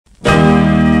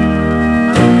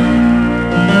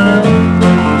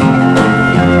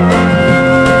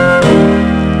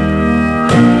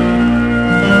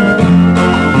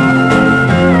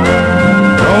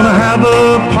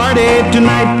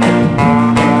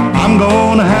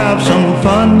have some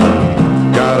fun.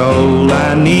 Got all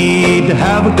I need to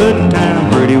have a good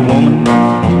time, pretty woman,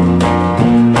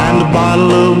 and a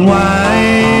bottle of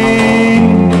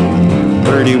wine.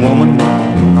 Pretty woman,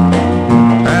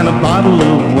 and a bottle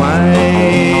of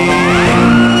wine.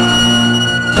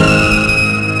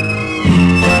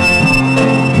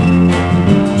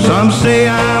 Some say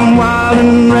I'm wild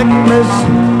and reckless,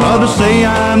 others say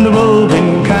I'm the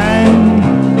roving kind.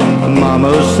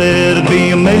 Mama said I'd be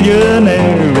a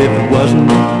millionaire if it wasn't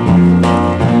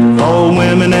for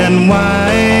women and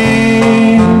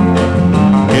wine.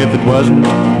 If it wasn't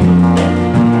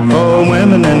for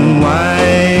women and wine.